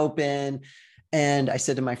doors wouldn't open. And I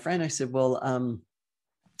said to my friend, I said, well,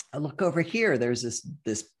 I look over here. There's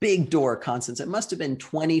this big door, Constance. It must have been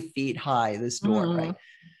 20 feet high, this door, right?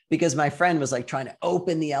 Because my friend was like trying to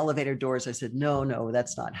open the elevator doors. I said, no,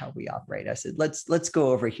 that's not how we operate. I said, let's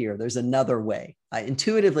go over here. There's another way.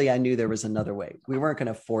 Intuitively, I knew there was another way. We weren't going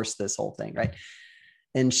to force this whole thing, right?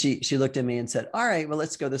 And she looked at me and said, all right, well,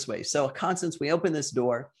 let's go this way. So Constance, we opened this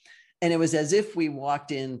door, and it was as if we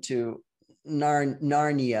walked into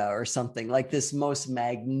Narnia or something, like this most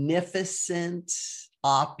magnificent,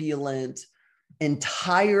 opulent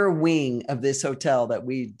entire wing of this hotel that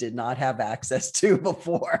we did not have access to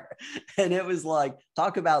before. And it was like,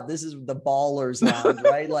 talk about, this is the ballers lounge,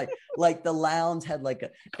 right? like the lounge had like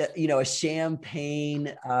a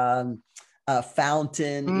champagne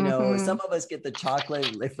fountain, you know, some of us get the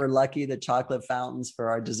chocolate, if we're lucky, the chocolate fountains for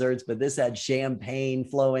our desserts, but this had champagne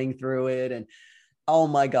flowing through it. And oh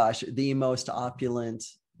my gosh, the most opulent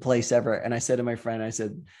place ever. And I said to my friend, I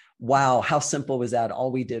said, wow, how simple was that?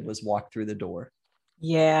 All we did was walk through the door.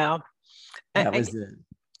 Yeah. That was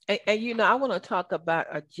it. And you know, I want to talk about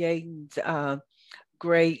Jaden's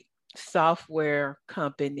great software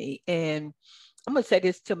company. And I'm going to say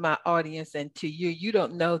this to my audience and to you. You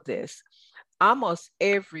don't know this. Almost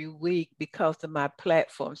every week, because of my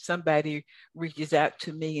platform, somebody reaches out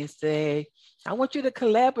to me and say, I want you to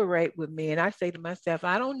collaborate with me. And I say to myself,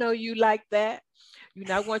 I don't know you like that. You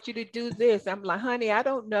know, I want you to do this. I'm like, honey, I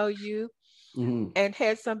don't know you. And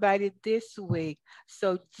had somebody this week.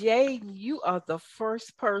 So Jaden, you are the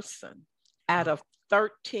first person out of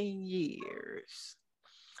 13 years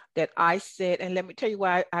that I said, and let me tell you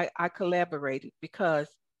why I collaborated, because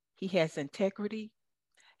he has integrity.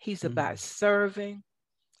 He's about serving.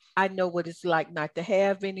 I know what it's like not to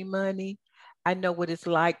have any money. I know what it's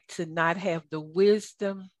like to not have the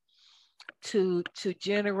wisdom to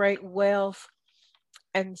generate wealth.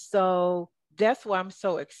 And so that's why I'm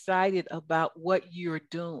so excited about what you're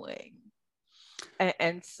doing.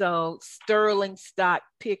 And so Sterling stock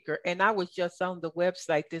picker, and I was just on the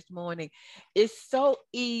website this morning. It's so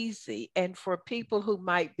easy. And for people who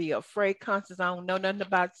might be afraid, Constance, I don't know nothing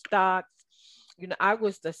about stocks. I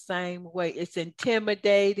was the same way. It's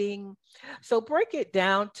intimidating. So break it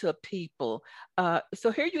down to people.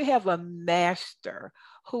 So here you have a master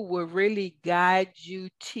who will really guide you,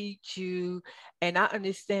 teach you. And I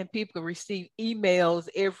understand people receive emails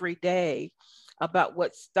every day about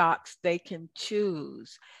what stocks they can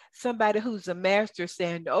choose. Somebody who's a master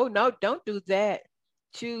saying, oh, no, don't do that.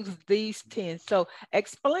 Choose these 10. So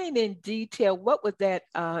explain in detail, what would that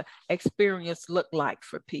experience look like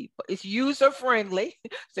for people? It's user friendly,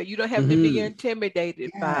 so you don't have to be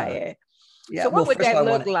intimidated by it. Yeah. So what would that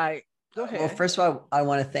look like? Go ahead. Well, first of all, I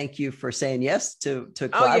want to thank you for saying yes to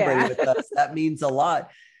collaborating with us. That means a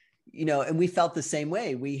lot. And we felt the same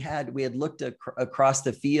way. We had looked across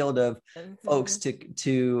the field of folks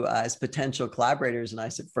to as potential collaborators. And I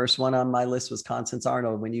said, first one on my list was Constance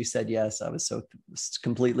Arnold. When you said yes, I was so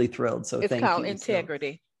completely thrilled. So thank you. It's called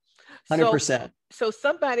integrity. 100%. So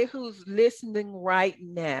somebody who's listening right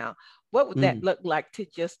now, what would that look like to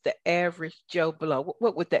just the average Joe Blow?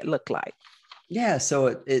 What would that look like? Yeah.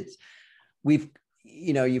 So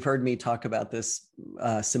you've heard me talk about this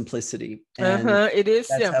simplicity. And it is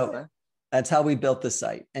simple. That's how we built the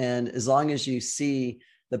site. And as long as you see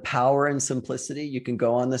the power in simplicity, you can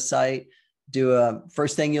go on the site,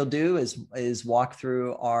 first thing you'll do is walk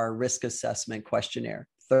through our risk assessment questionnaire.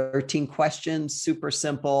 13 questions, super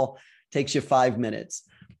simple, takes you 5 minutes.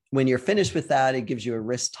 When you're finished with that, it gives you a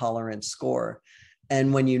risk tolerance score.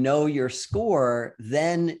 And when you know your score,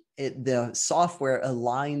 then the software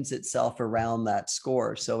aligns itself around that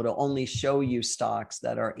score. So it'll only show you stocks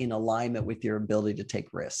that are in alignment with your ability to take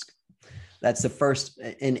risk. That's the first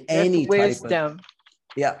in any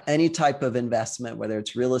type of investment, whether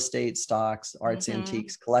it's real estate, stocks, arts,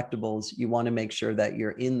 antiques, collectibles. You want to make sure that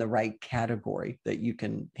you're in the right category, that you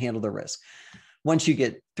can handle the risk. Once you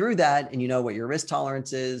get through that and you know what your risk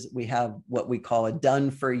tolerance is, we have what we call a done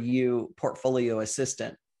for you portfolio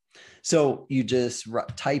assistant. So you just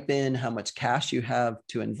type in how much cash you have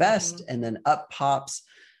to invest, and then up pops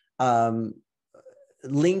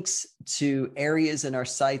links to areas in our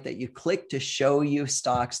site that you click to show you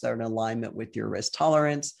stocks that are in alignment with your risk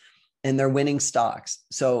tolerance, and they're winning stocks.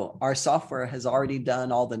 So our software has already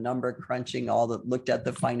done all the number crunching, looked at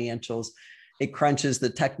the financials. It crunches the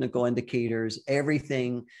technical indicators,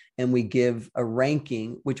 everything, and we give a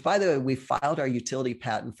ranking, which, by the way, we filed our utility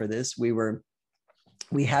patent for this. We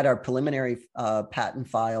had our preliminary patent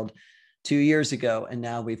filed 2 years ago, and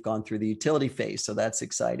now we've gone through the utility phase. So that's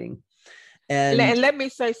exciting. And let me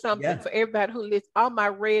say something for everybody who listens. All my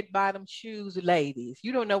red bottom shoes ladies.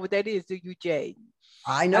 You don't know what that is, do you, Jaden?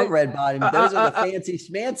 I know red bottom. Those are the fancy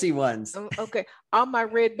schmancy ones. Okay. All my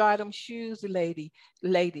red bottom shoes ladies.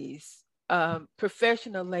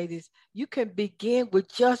 Professional ladies, you can begin with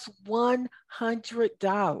just $100.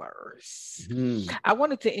 I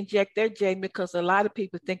wanted to inject that, Jane, because a lot of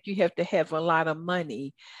people think you have to have a lot of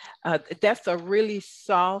money. That's a really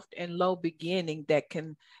soft and low beginning that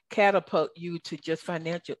can catapult you to just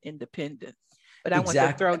financial independence. But I want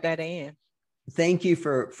to throw that in. Thank you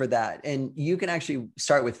for that. And you can actually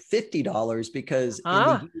start with $50 because in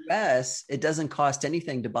the US, it doesn't cost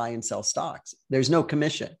anything to buy and sell stocks. There's no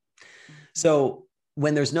commission. So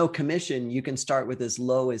when there's no commission, you can start with as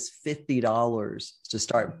low as $50 to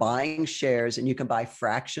start buying shares, and you can buy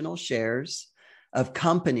fractional shares of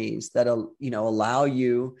companies that allow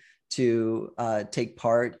you to take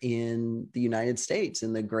part in the United States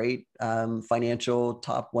and the great financial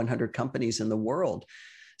top 100 companies in the world.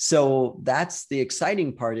 So that's the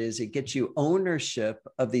exciting part, is it gets you ownership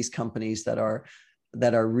of these companies that are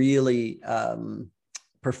really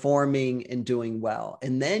performing and doing well.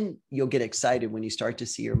 And then you'll get excited when you start to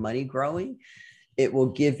see your money growing. It will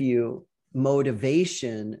give you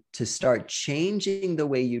motivation to start changing the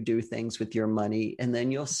way you do things with your money. And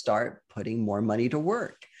then you'll start putting more money to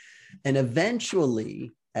work. And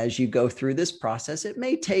eventually, as you go through this process, it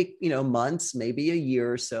may take, months, maybe a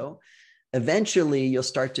year or so. Eventually, you'll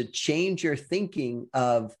start to change your thinking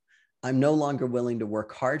of, I'm no longer willing to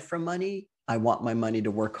work hard for money. I want my money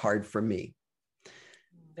to work hard for me.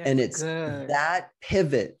 And it's that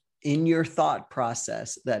pivot in your thought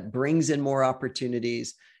process that brings in more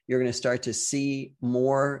opportunities. You're going to start to see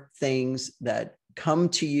more things that come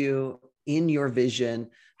to you in your vision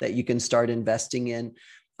that you can start investing in.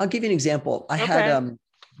 I'll give you an example. I had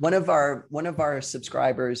one of our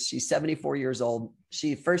subscribers, she's 74 years old.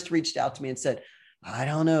 She first reached out to me and said, I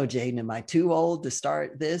don't know, Jaden, am I too old to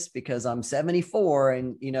start this because I'm 74?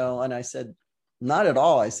 And, and I said, not at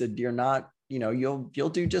all. I said, you're not you'll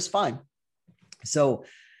do just fine. So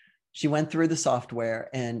she went through the software,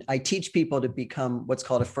 and I teach people to become what's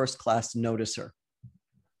called a first-class noticer.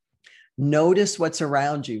 Notice what's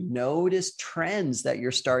around you. Notice trends that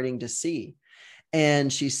you're starting to see.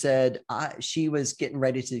 And she said she was getting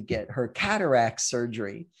ready to get her cataract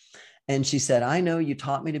surgery. And she said, I know you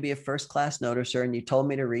taught me to be a first-class noticer, and you told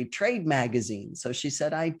me to read trade magazines. So she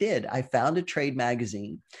said, I did. I found a trade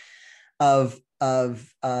magazine of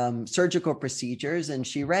surgical procedures, and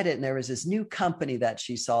she read it. And there was this new company that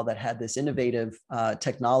she saw that had this innovative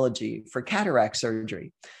technology for cataract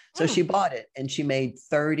surgery. So she bought it, and she made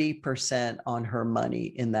 30% on her money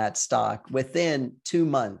in that stock within 2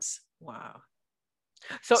 months. Wow.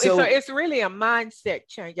 So it's really a mindset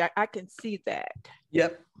change. I can see that.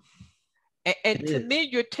 Yep. And to me,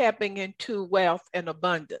 you're tapping into wealth and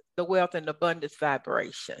abundance, the wealth and abundance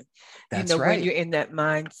vibration. That's right. When you're in that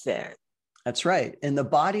mindset. That's right. And the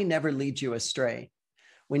body never leads you astray.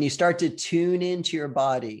 When you start to tune into your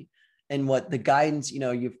body and what the guidance,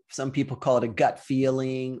 some people call it a gut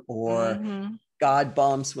feeling, or God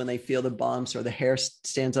bumps when they feel the bumps, or the hair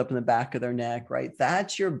stands up in the back of their neck, right?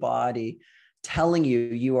 That's your body telling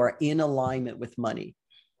you are in alignment with money.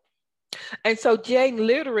 And so, Jaden,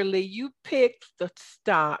 literally, you picked the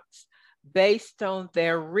stocks based on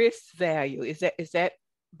their risk value. Is that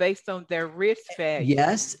based on their risk value?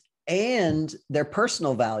 Yes, and their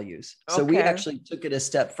personal values. So we actually took it a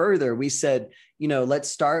step further. We said, let's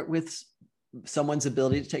start with someone's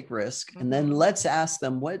ability to take risk, and then let's ask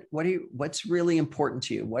them what's really important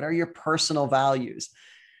to you. What are your personal values?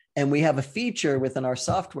 And we have a feature within our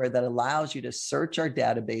software that allows you to search our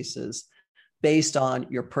databases based on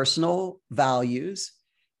your personal values,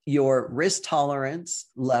 your risk tolerance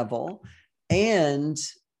level, and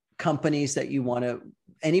companies that you want to,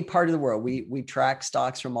 any part of the world. We track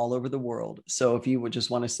stocks from all over the world. So if you would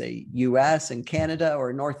just want to say US and Canada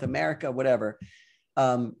or North America, whatever,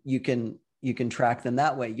 you can track them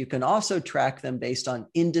that way. You can also track them based on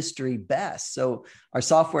industry best. So our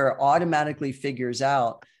software automatically figures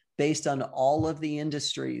out, based on all of the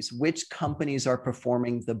industries, which companies are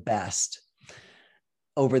performing the best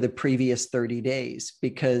over the previous 30 days,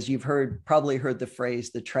 because you've probably heard the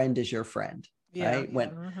phrase, the trend is your friend, right?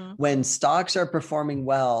 When stocks are performing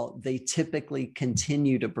well, they typically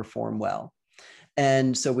continue to perform well.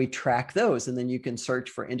 And so we track those, and then you can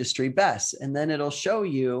search for industry best, and then it'll show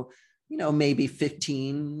you, maybe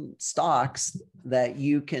 15 stocks that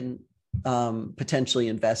you can potentially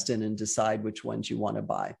invest in and decide which ones you want to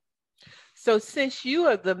buy. So since you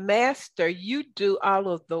are the master, you do all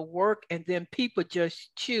of the work, and then people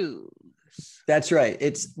just choose. That's right.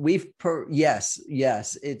 It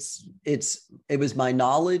was my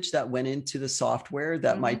knowledge that went into the software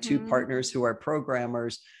that my two partners who are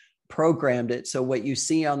programmers programmed it. So what you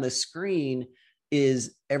see on the screen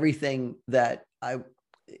is everything that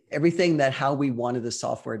how we wanted the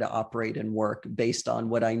software to operate and work based on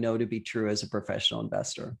what I know to be true as a professional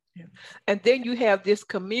investor. Yeah. And then you have this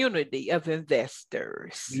community of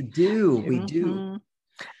investors. We do.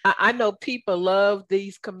 I know people love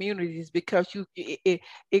these communities because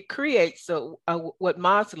it creates what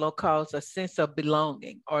Maslow calls a sense of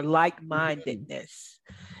belonging or like-mindedness.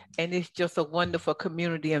 And it's just a wonderful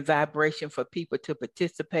community and vibration for people to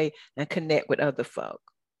participate and connect with other folk.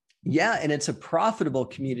 Yeah. And it's a profitable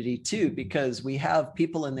community too, because we have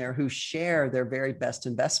people in there who share their very best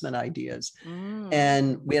investment ideas.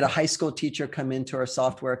 And we had a high school teacher come into our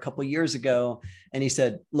software a couple of years ago, and he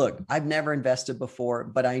said, look, I've never invested before,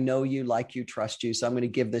 but I know you, like you, trust you, so I'm going to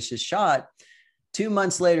give this a shot. 2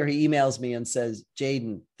 months later, he emails me and says,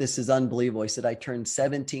 Jaden, this is unbelievable. He said, I turned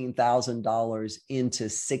 $17,000 into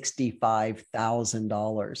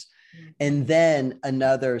 $65,000. And then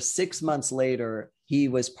another 6 months later, he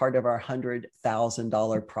was part of our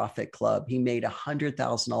 $100,000 profit club. He made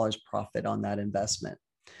 $100,000 profit on that investment.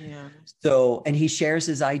 Yeah. So, and he shares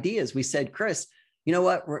his ideas. We said, Chris, you know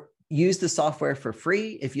what? Use the software for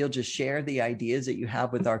free. If you'll just share the ideas that you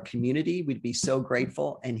have with our community, we'd be so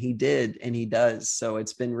grateful. And he did, and he does. So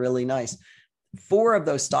it's been really nice. 4 of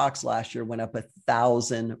those stocks last year went up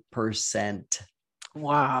 1,000%.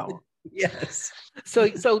 Wow. Yes. So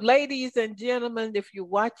ladies and gentlemen, if you're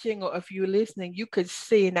watching or if you're listening, you could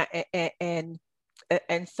see, and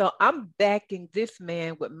so I'm backing this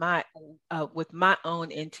man with my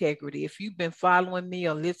own integrity. If you've been following me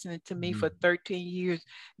or listening to me for 13 years,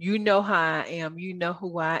 you know how I am. You know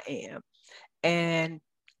who I am. And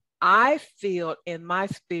I feel in my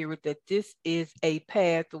spirit that this is a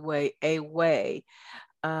pathway, a way,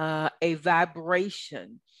 a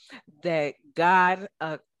vibration that God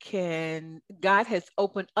has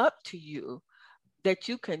opened up to you that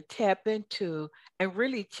you can tap into and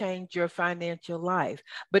really change your financial life.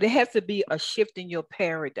 But it has to be a shift in your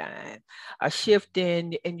paradigm, a shift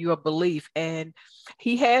in your belief. And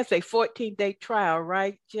he has a 14-day trial,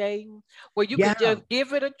 right, Jaden? Where you Yeah. can just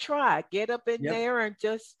give it a try, get up in Yep. there and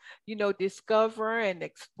just, discover and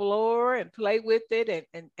explore and play with it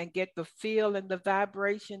and get the feel and the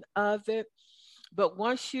vibration of it. But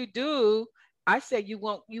once you do, I say you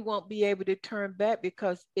won't be able to turn back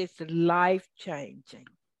because it's life changing.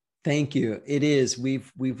 Thank you. It is.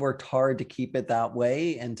 We've worked hard to keep it that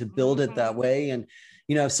way and to build it that way. And,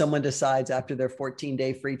 if someone decides after their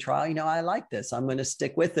 14-day free trial, I like this, I'm going to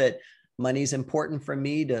stick with it. Money's important for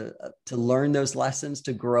me to learn those lessons,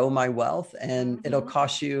 to grow my wealth. And it'll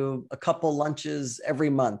cost you a couple lunches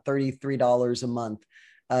every month, $33 a month.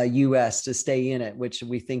 US to stay in it, which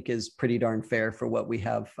we think is pretty darn fair for what we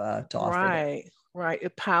have to offer. Right. A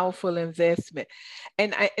powerful investment.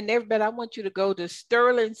 And everybody, I want you to go to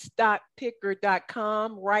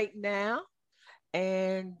sterlingstockpicker.com right now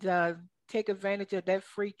and take advantage of that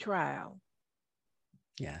free trial.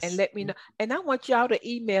 Yes. And let me know. And I want y'all to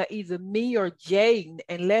email either me or Jaden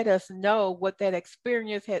and let us know what that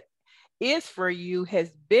experience is for you,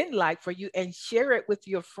 has been like for you, and share it with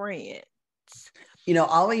your friends.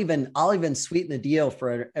 I'll even sweeten the deal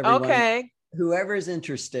for everyone. Okay. Whoever's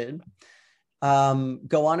interested,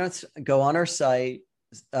 go on our site,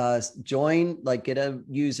 join, get a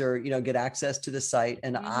user, get access to the site,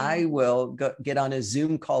 and I will get on a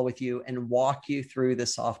Zoom call with you and walk you through the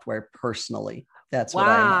software personally. That's what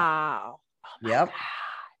I have. Wow. Yep. God.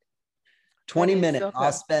 20 minutes.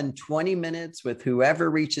 I'll spend 20 minutes with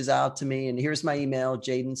whoever reaches out to me. And here's my email,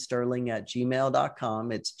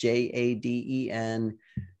 jadensterling@gmail.com. It's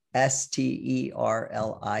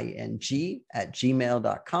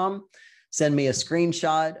JADENSTERLING@gmail.com. Send me a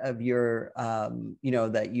screenshot of your,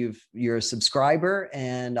 that you're a subscriber,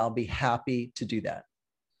 and I'll be happy to do that.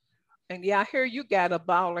 And I hear you got a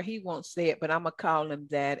baller. He won't say it, but I'm going to call him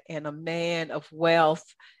that. And a man of wealth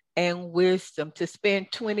and wisdom, to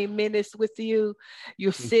spend 20 minutes with you.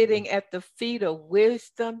 You're sitting at the feet of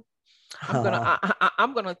wisdom.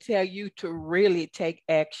 I'm gonna tell you to really take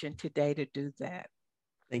action today to do that.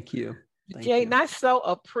 Thank you. Jaden, I so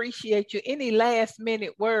appreciate you. Any last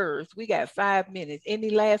minute words? We got 5 minutes. Any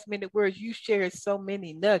last minute words? You shared so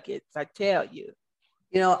many nuggets, I tell you.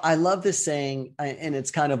 I love this saying, and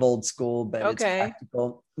it's kind of old school, but it's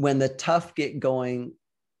practical. When the tough get going,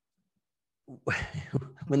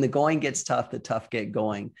 when the going gets tough, the tough get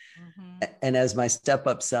going. And as my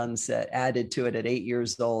step-up son said, added to it at 8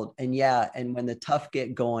 years old. And when the tough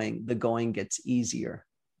get going, the going gets easier.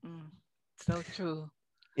 So true.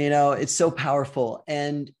 It's so powerful.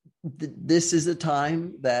 And this is a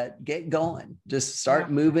time that get going, just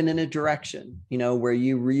start moving in a direction, where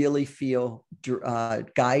you really feel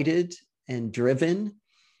guided and driven,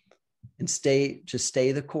 and stay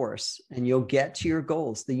the course, and you'll get to your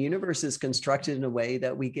goals. The universe is constructed in a way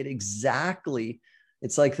that we get exactly,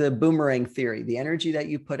 it's like the boomerang theory. The energy that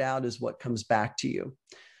you put out is what comes back to you.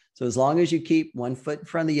 So as long as you keep one foot in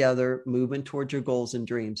front of the other, moving towards your goals and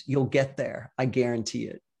dreams, you'll get there. I guarantee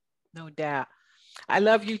it. No doubt. I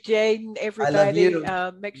love you, Jaden. Everybody, I love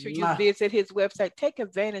you. Make sure you visit his website. Take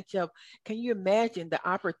advantage of, can you imagine the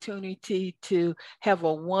opportunity to have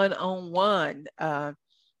a one-on-one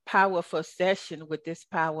powerful session with this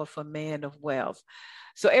powerful man of wealth?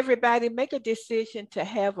 So everybody, make a decision to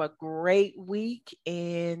have a great week,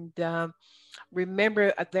 and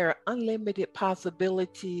remember, there are unlimited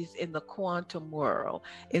possibilities in the quantum world,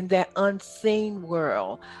 in that unseen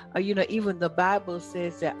world. Even the Bible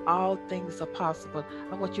says that all things are possible.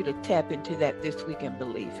 I want you to tap into that this week and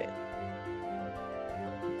believe it.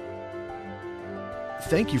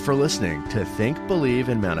 Thank you for listening to Think, Believe,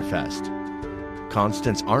 and Manifest.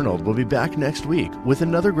 Constance Arnold will be back next week with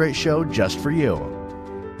another great show just for you.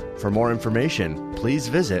 For more information, please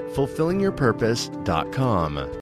visit fulfillingyourpurpose.com.